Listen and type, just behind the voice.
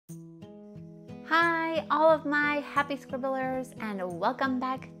Hi, all of my happy scribblers, and welcome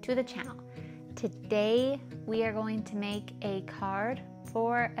back to the channel. Today we are going to make a card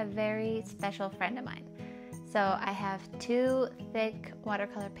for a very special friend of mine. So I have two thick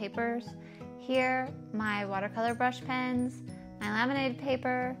watercolor papers here, my watercolor brush pens, my laminated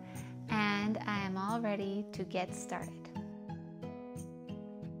paper, and I am all ready to get started.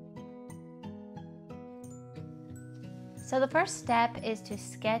 So the first step is to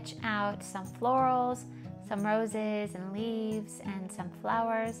sketch out some florals, some roses and leaves, and some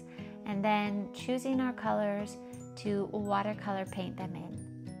flowers, and then choosing our colors to watercolor paint them in.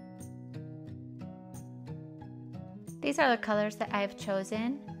 These are the colors that I've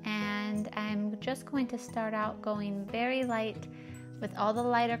chosen, and I'm just going to start out going very light with all the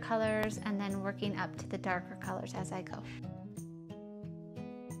lighter colors and then working up to the darker colors as I go.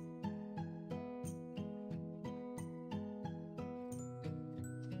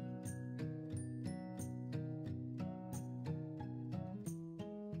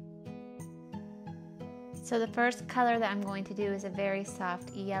 So the first color that I'm going to do is a very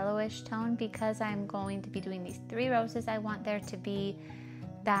soft yellowish tone because I'm going to be doing these three roses. I want there to be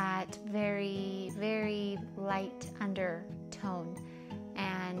that very, very light undertone,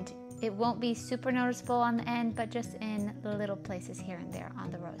 and it won't be super noticeable on the end, but just in the little places here and there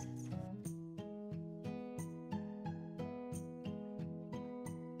on the roses.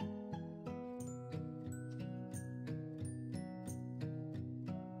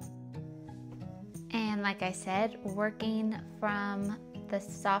 And like I said, working from the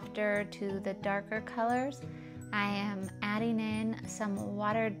softer to the darker colors, I am adding in some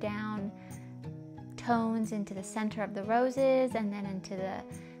watered down tones into the center of the roses and then into the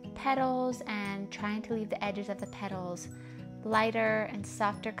petals, and trying to leave the edges of the petals lighter and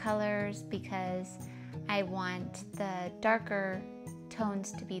softer colors because I want the darker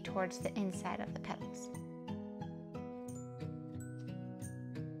tones to be towards the inside of the petals.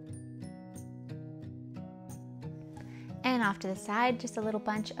 And off to the side, just a little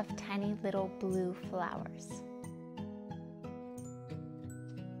bunch of tiny little blue flowers.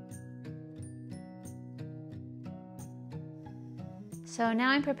 So now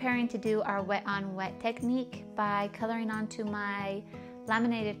I'm preparing to do our wet on wet technique by coloring onto my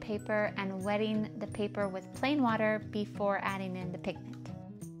laminated paper and wetting the paper with plain water before adding in the pigment.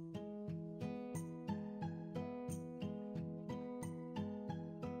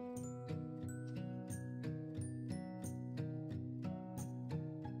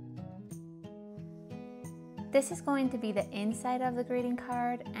 This is going to be the inside of the greeting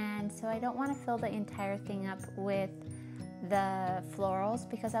card, and so I don't want to fill the entire thing up with the florals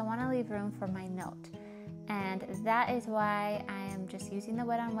because I want to leave room for my note. And that is why I am just using the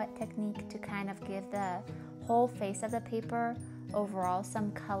wet on wet technique to kind of give the whole face of the paper overall some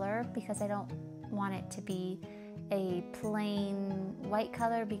color, because I don't want it to be a plain white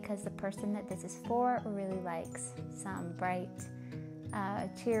color, because the person that this is for really likes some bright,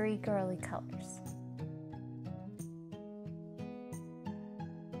 cheery, girly colors.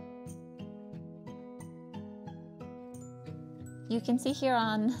 You can see here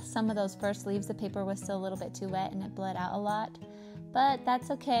on some of those first leaves the paper was still a little bit too wet and it bled out a lot, but that's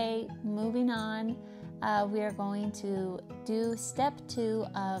okay. Moving on, we are going to do step 2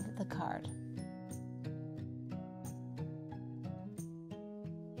 of the card.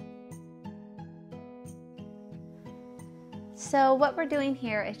 So what we're doing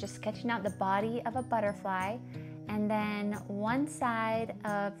here is just sketching out the body of a butterfly and then one side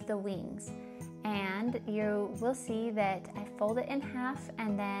of the wings. And you will see that I fold it in half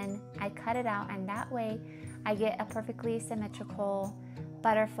and then I cut it out, and that way I get a perfectly symmetrical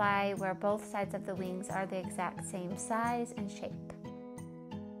butterfly where both sides of the wings are the exact same size and shape.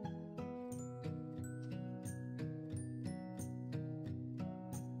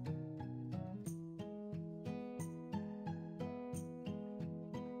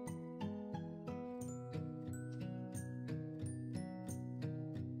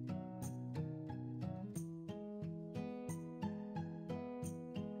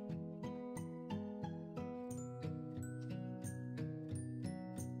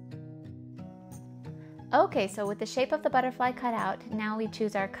 Okay, so with the shape of the butterfly cut out, now we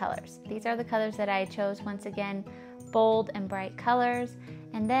choose our colors. These are the colors that I chose, once again, bold and bright colors.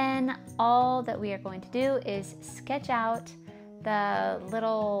 And then all that we are going to do is sketch out the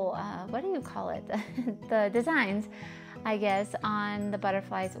little, what do you call it? The designs, I guess, on the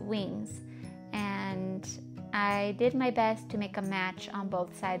butterfly's wings. And I did my best to make a match on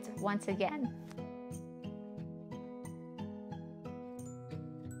both sides once again.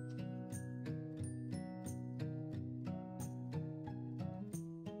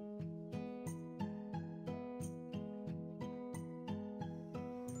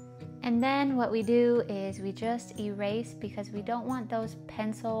 And then what we do is we just erase, because we don't want those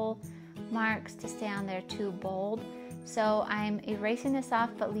pencil marks to stay on there too bold. So I'm erasing this off,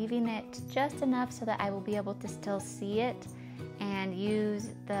 but leaving it just enough so that I will be able to still see it and use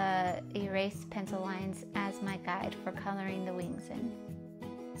the erased pencil lines as my guide for coloring the wings in.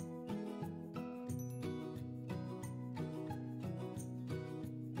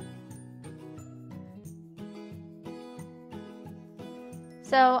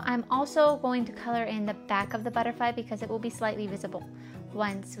 So I'm also going to color in the back of the butterfly because it will be slightly visible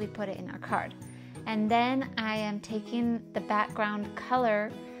once we put it in our card. And then I am taking the background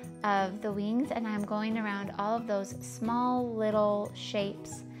color of the wings and I'm going around all of those small little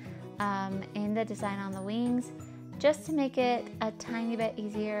shapes in the design on the wings, just to make it a tiny bit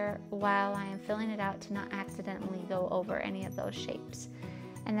easier while I am filling it out to not accidentally go over any of those shapes.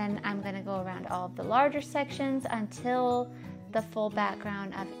 And then I'm going to go around all of the larger sections until the full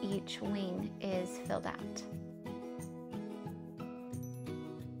background of each wing is filled out.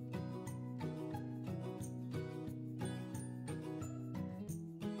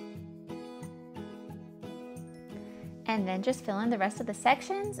 And then just fill in the rest of the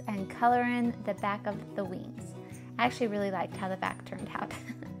sections and color in the back of the wings. I actually really liked how the back turned out.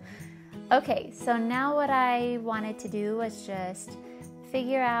 Okay, so now what I wanted to do was just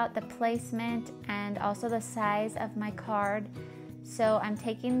figure out the placement and also the size of my card. So I'm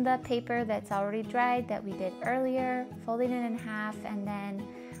taking the paper that's already dried that we did earlier, folding it in half, and then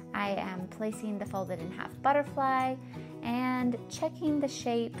I am placing the folded in half butterfly and checking the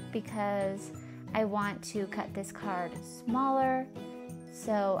shape because I want to cut this card smaller.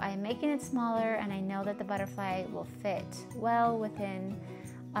 So I'm making it smaller and I know that the butterfly will fit well within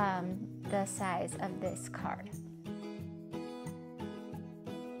the size of this card.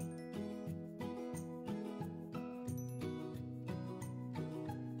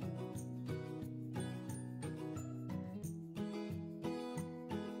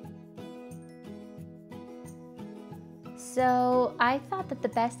 So I thought that the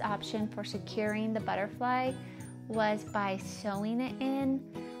best option for securing the butterfly was by sewing it in.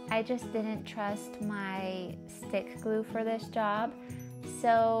 I just didn't trust my stick glue for this job.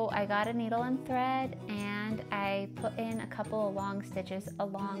 So I got a needle and thread and I put in a couple of long stitches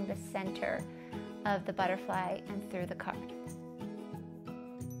along the center of the butterfly and through the card.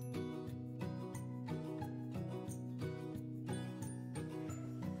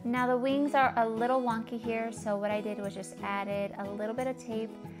 Now the wings are a little wonky here, so what I did was just added a little bit of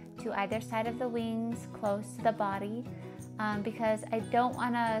tape to either side of the wings close to the body because I don't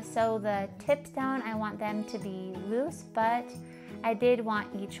want to sew the tips down. I want them to be loose, but I did want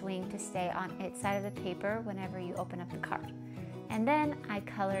each wing to stay on its side of the paper whenever you open up the card. And then I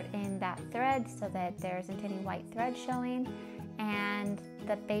colored in that thread so that there isn't any white thread showing, and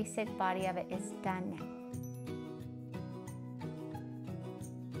the basic body of it is done now.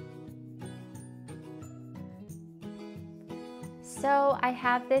 So I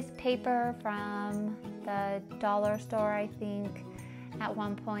have this paper from the dollar store, I think, at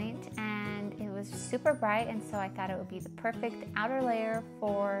one point, and it was super bright, and so I thought it would be the perfect outer layer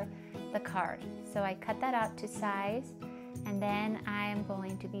for the card. So I cut that out to size, and then I am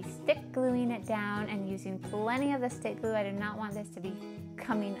going to be stick gluing it down and using plenty of the stick glue. I do not want this to be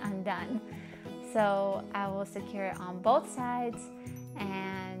coming undone. So I will secure it on both sides,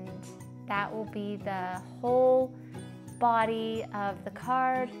 and that will be the whole body of the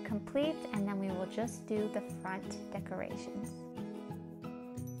card complete, and then we will just do the front decorations.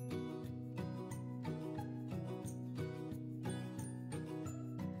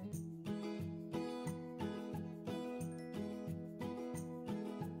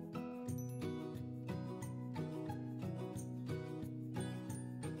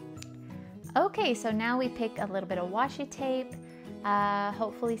 Okay, so now we pick a little bit of washi tape,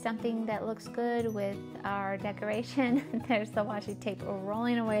 hopefully something that looks good with our decoration. There's the washi tape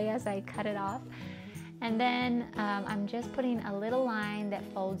rolling away as I cut it off. And then I'm just putting a little line that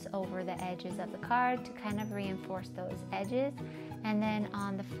folds over the edges of the card to kind of reinforce those edges. And then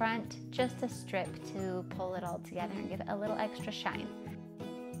on the front, just a strip to pull it all together and give it a little extra shine.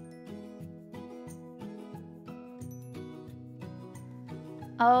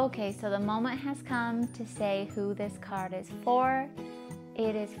 Okay, so the moment has come to say who this card is for.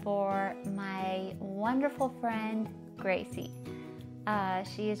 It is for my wonderful friend, Gracie.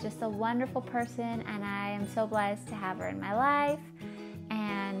 She is just a wonderful person, and I am so blessed to have her in my life.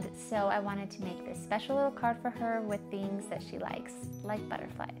 And so I wanted to make this special little card for her with things that she likes, like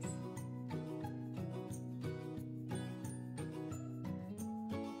butterflies.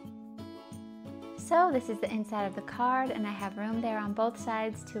 So this is the inside of the card, and I have room there on both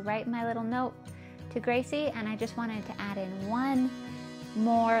sides to write my little note to Gracie, and I just wanted to add in one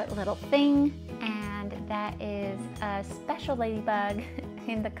more little thing, and that is a special ladybug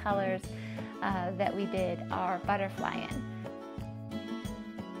in the colors that we did our butterfly in.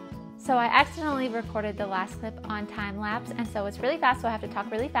 So I accidentally recorded the last clip on time lapse, and so it's really fast, so I have to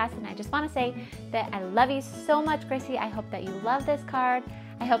talk really fast, and I just want to say that I love you so much, Gracie. I hope that you love this card.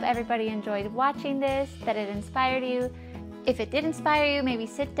 I hope everybody enjoyed watching this, that it inspired you. If it did inspire you, maybe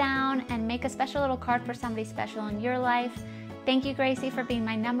sit down and make a special little card for somebody special in your life. Thank you, Gracie, for being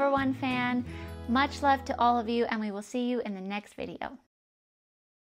my #1 fan. Much love to all of you, and we will see you in the next video.